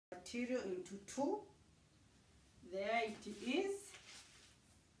material into two. There it is.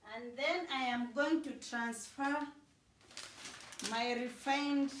 And then I am going to transfer my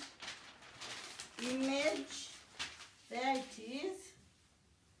refined image. There it is.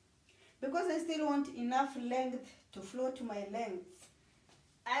 Because I still want enough length to flow to my length,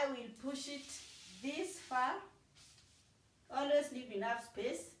 I will push it this far. Always leave enough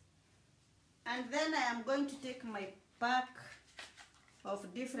space. And then I am going to take my pack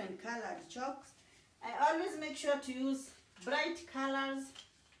of different colored chalks. I always make sure to use bright colors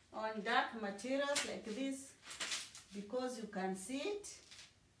on dark materials like this, because you can see it.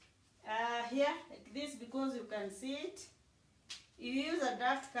 Here, like this, because you can see it. If you use a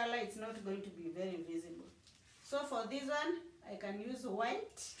dark color, it's not going to be very visible. So for this one, I can use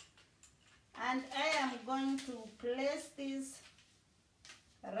white. And I am going to place this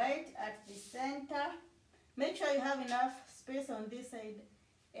right at the center. Make sure you have enough space on this side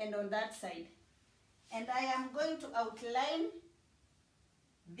and on that side. And I am going to outline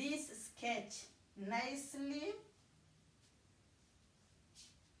this sketch nicely.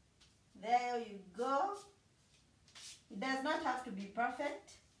 There you go. It does not have to be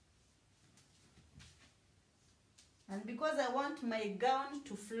perfect. And because I want my gown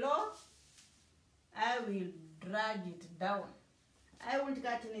to flow, I will drag it down. I won't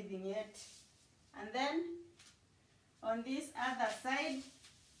cut anything yet. And then on this other side,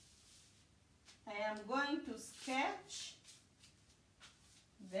 I am going to sketch.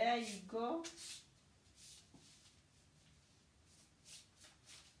 There you go.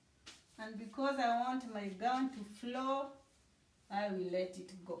 And because I want my gown to flow, I will let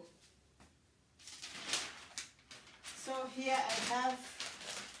it go. So here I have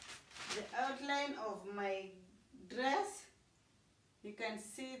the outline of my dress. You can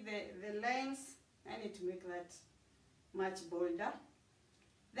see the lines. I need to make that much bolder.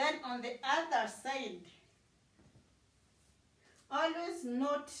 Then on the other side, always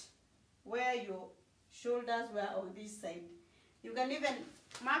note where your shoulders were on this side. You can even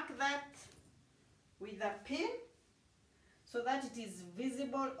mark that with a pin so that it is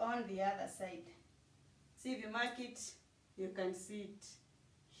visible on the other side. See, if you mark it, you can see it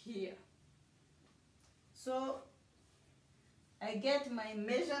here. So I get my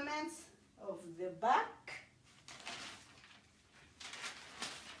measurements of the back.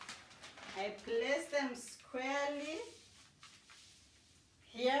 I place them squarely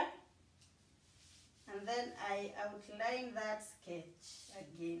here, and then I outline that sketch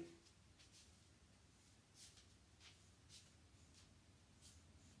again.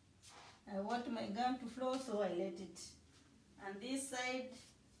 I want my gown to flow, so I let it. And this side,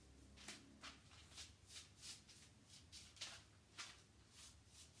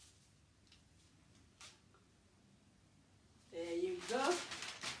 there you go.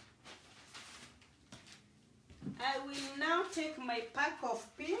 I will now take my pack of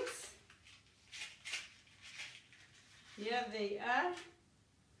pins. Here they are.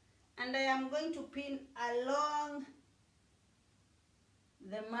 And I am going to pin along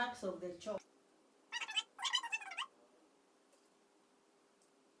the marks of the chalk.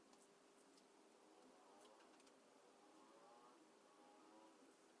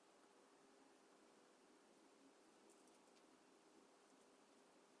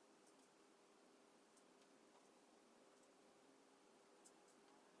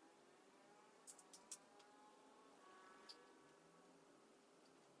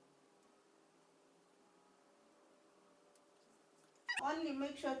 Only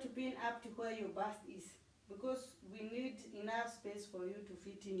make sure to pin up to where your bust is, because we need enough space for you to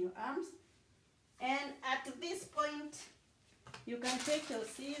fit in your arms. And at this point, you can take your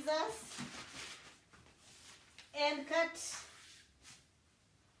scissors and cut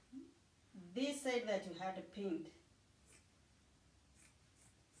this side that you had pinned.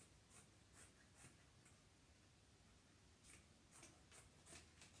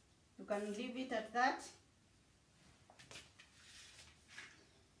 You can leave it at that.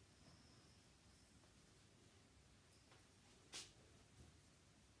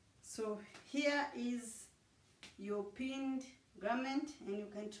 So here is your pinned garment, and you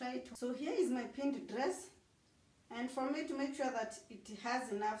can try to. So here is my pinned dress, and for me to make sure that it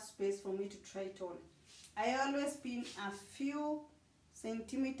has enough space for me to try it on, I always pin a few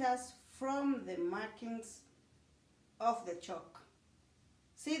centimeters from the markings of the chalk.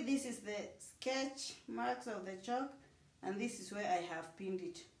 See, this is the sketch marks of the chalk, and this is where I have pinned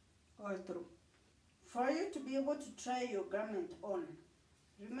it all through. For you to be able to try your garment on,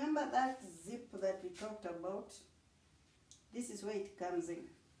 remember that zip that we talked about? This is where it comes in.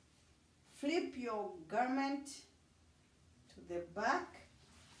 Flip your garment to the back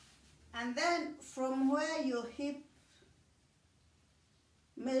And then from where your hip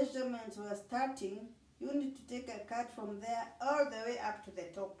measurements were starting, you need to take a cut from there all the way up to the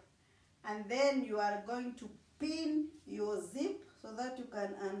top. And then you are going to pin your zip so that you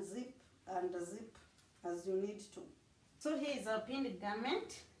can unzip and zip as you need to. So here is our pinned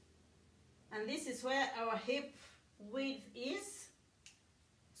garment, and this is where our hip width is.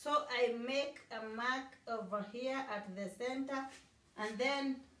 So I make a mark over here at the center and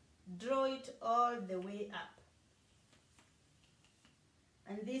then draw it all the way up.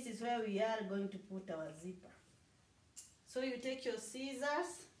 And this is where we are going to put our zipper. So you take your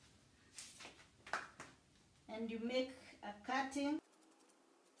scissors and you make a cutting.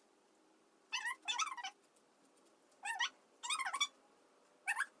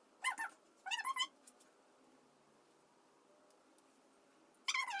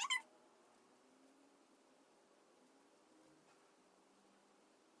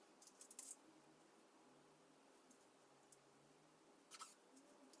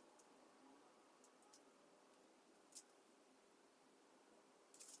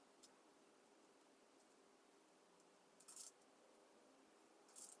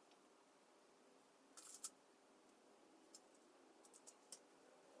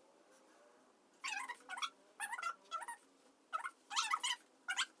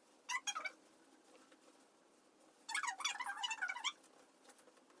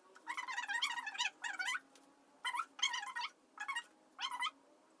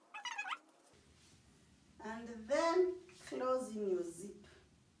 And then closing your zip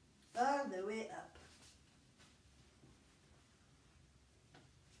all the way up.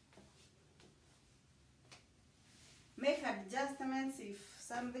 Make adjustments if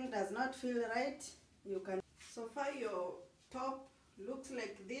something does not feel right. You can. So far your top looks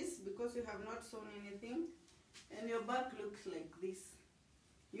like this because you have not sewn anything, and your back looks like this.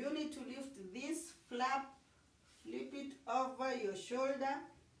 You need to lift this flap, flip it over your shoulder,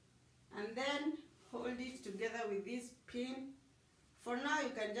 and then hold it together with this pin. For now you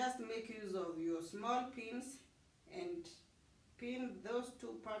can just make use of your small pins and pin those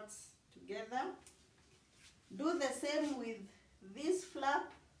two parts together. Do the same with this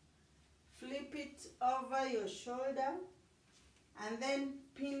flap, flip it over your shoulder and then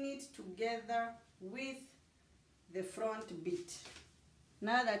pin it together with the front bit.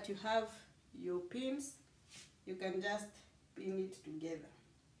 Now that you have your pins, you can just pin it together.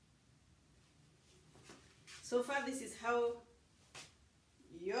 So far this is how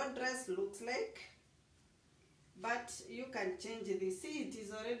your dress looks like, but you can change this. See, it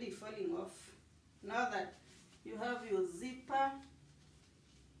is already falling off. Now that you have your zipper,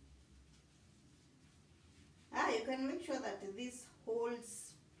 you can make sure that this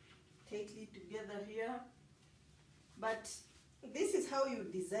holds tightly together here. But this is how you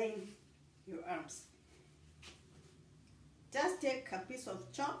design your arms. Just take a piece of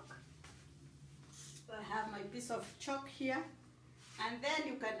chalk. I have my piece of chalk here, and then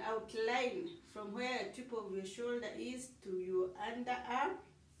you can outline from where the tip of your shoulder is to your underarm.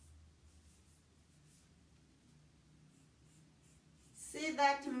 See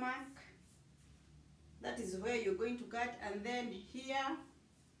that mark? That is where you're going to cut, and then here,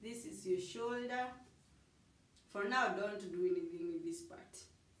 this is your shoulder. For now, don't do anything with this part,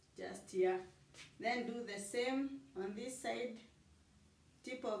 just here. Then do the same on this side,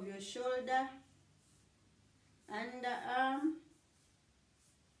 tip of your shoulder, underarm,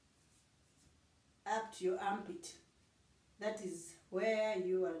 up to your armpit. That is where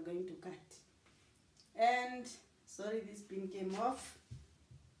you are going to cut. And sorry, this pin came off.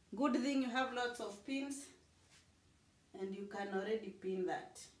 Good thing you have lots of pins and you can already pin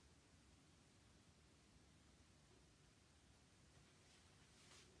that.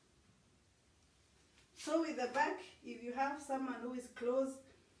 So with the back, if you have someone who is close,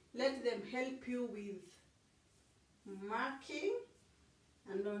 let them help you with marking.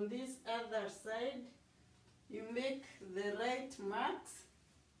 And on this other side, you make the right marks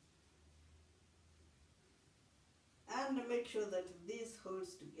and make sure that this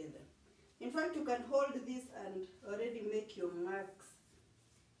holds together. In fact, you can hold this and already make your marks.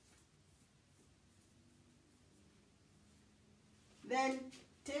 Then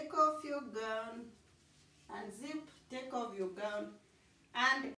take off your gown and zip, take off your gown and